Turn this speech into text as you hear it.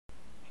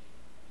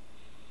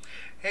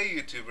Hey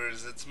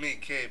YouTubers, it's me,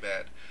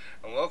 Kabad,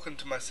 and welcome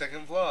to my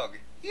second vlog.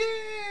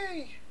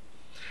 Yay!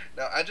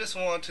 Now, I just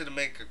wanted to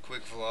make a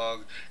quick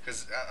vlog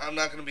because I'm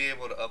not going to be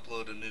able to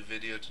upload a new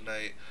video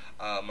tonight.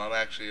 I'm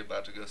actually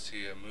about to go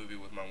see a movie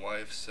with my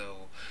wife,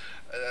 so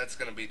that's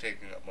going to be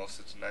taking up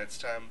most of tonight's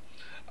time.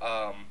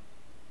 Um,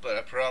 but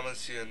I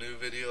promise you a new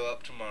video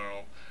up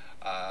tomorrow.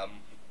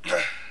 Um,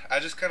 I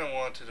just kind of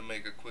wanted to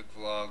make a quick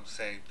vlog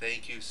saying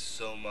thank you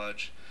so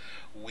much.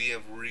 We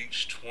have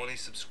reached 20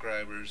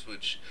 subscribers,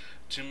 which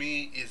to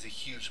me is a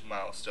huge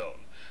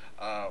milestone.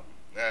 I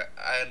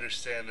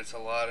understand it's a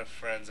lot of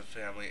friends and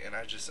family, and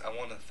I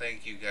want to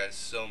thank you guys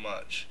so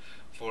much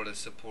for the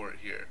support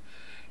here.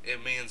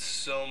 It means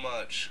so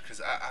much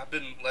because I've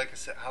been, like I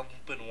said,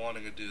 I've been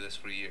wanting to do this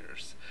for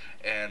years,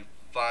 and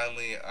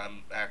finally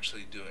I'm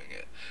actually doing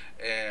it.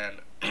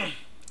 And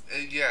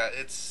yeah,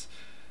 it's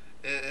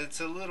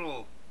a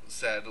little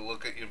sad to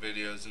look at your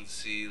videos and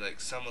see like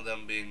some of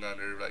them being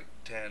under like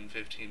 10,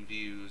 15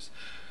 views,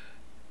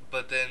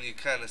 but then you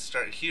kind of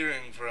start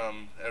hearing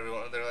from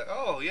everyone. They're like,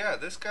 "Oh yeah,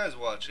 this guy's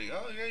watching.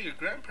 Oh yeah, your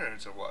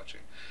grandparents are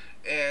watching,"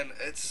 and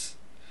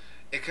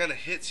it kind of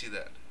hits you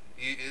then.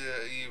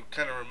 You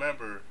kind of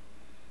remember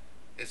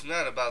it's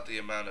not about the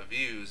amount of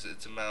views.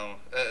 It's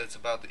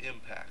about the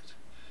impact.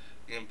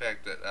 The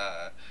impact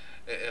that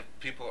if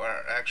people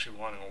are actually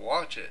wanting to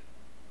watch it.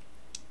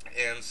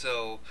 And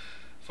so,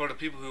 for the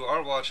people who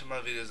are watching my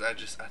videos,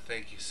 I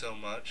thank you so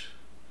much.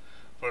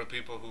 For the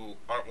people who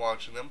aren't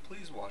watching them,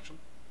 please watch them.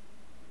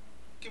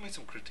 Give me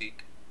some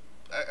critique.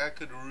 I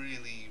could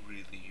really,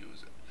 really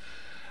use it.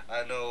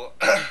 I know,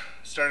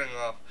 starting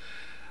off,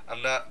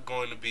 I'm not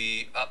going to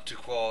be up to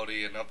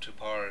quality and up to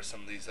par as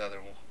some of these other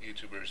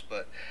YouTubers,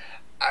 but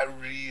I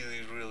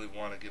really, really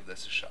want to give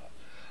this a shot.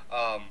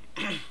 Um,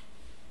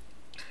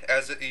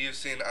 as you've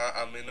seen,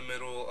 I'm in the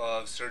middle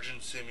of Surgeon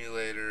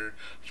Simulator,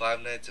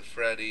 Five Nights at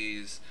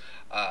Freddy's.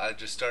 I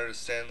just started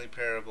Stanley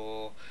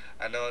Parable.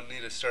 I know I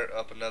need to start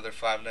up another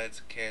Five Nights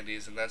at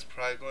Candy's, and that's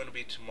probably going to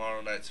be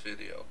tomorrow night's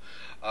video.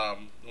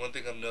 One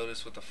thing I've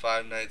noticed with the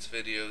Five Nights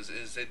videos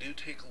is they do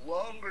take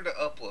longer to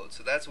upload,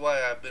 so that's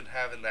why I've been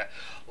having that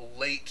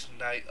late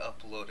night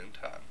uploading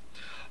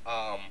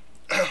time.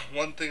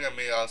 One thing I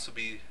may also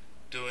be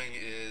doing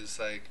is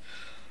like,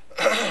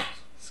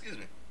 excuse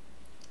me,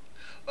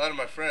 a lot of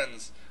my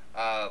friends,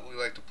 we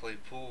like to play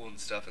pool and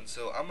stuff, and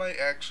so I might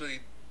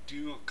actually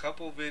do a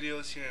couple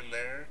videos here and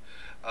there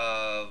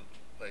of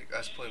like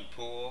us playing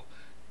pool,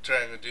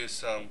 trying to do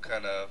some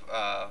kind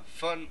of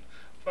fun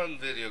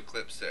video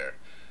clips there.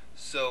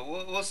 So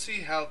we'll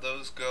see how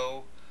those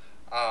go.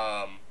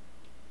 Um,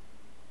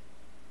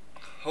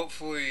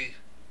 Hopefully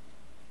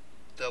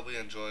they'll be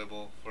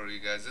enjoyable for you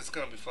guys. It's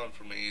gonna be fun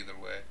for me either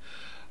way.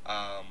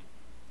 Um,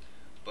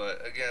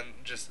 but again,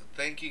 just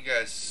thank you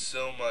guys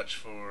so much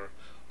for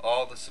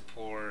all the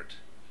support.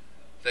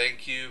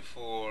 Thank you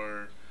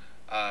for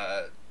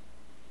uh,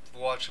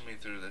 watching me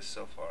through this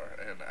so far,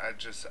 and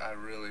I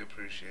really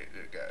appreciate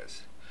it,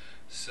 guys.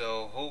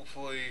 So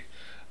hopefully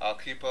I'll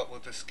keep up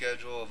with the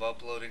schedule of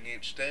uploading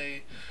each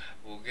day.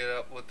 We'll get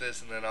up with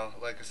this, and then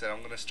like I said,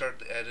 I'm gonna start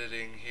the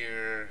editing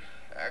here.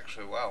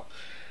 Actually, wow,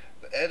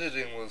 the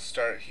editing will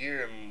start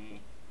here in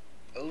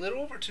a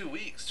little over 2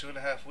 weeks,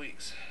 2.5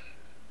 weeks.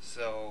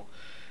 So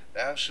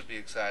that should be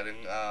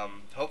exciting.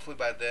 Hopefully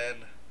by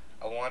then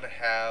I want to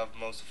have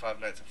most of Five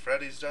Nights at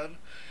Freddy's done,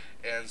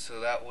 and so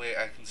that way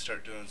I can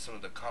start doing some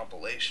of the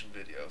compilation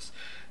videos.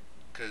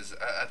 Because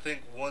I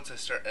think once I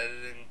start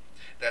editing,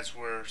 that's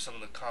where some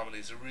of the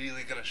comedies are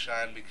really going to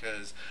shine,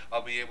 because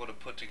I'll be able to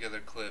put together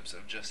clips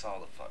of just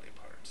all the funny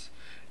parts.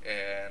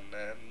 And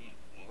then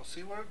we'll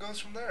see where it goes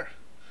from there.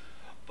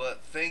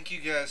 But thank you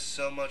guys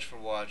so much for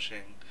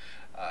watching.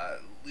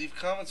 Leave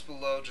comments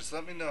below. Just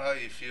let me know how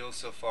you feel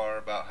so far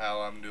about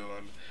how I'm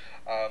doing.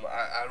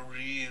 I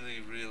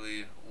really,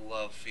 really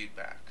love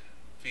feedback.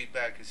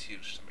 Feedback is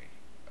huge to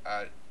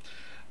me.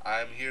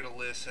 I'm here to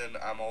listen.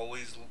 I'm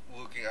always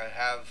looking. I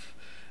have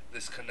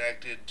this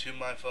connected to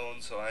my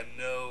phone, so I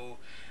know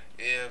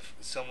if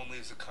someone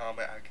leaves a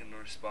comment, I can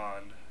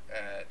respond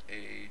at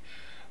a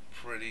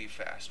pretty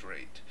fast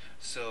rate.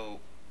 So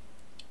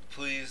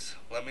please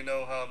let me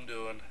know how I'm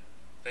doing.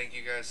 Thank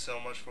you guys so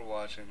much for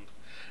watching.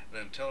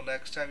 And until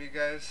next time, you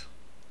guys,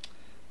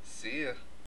 see ya.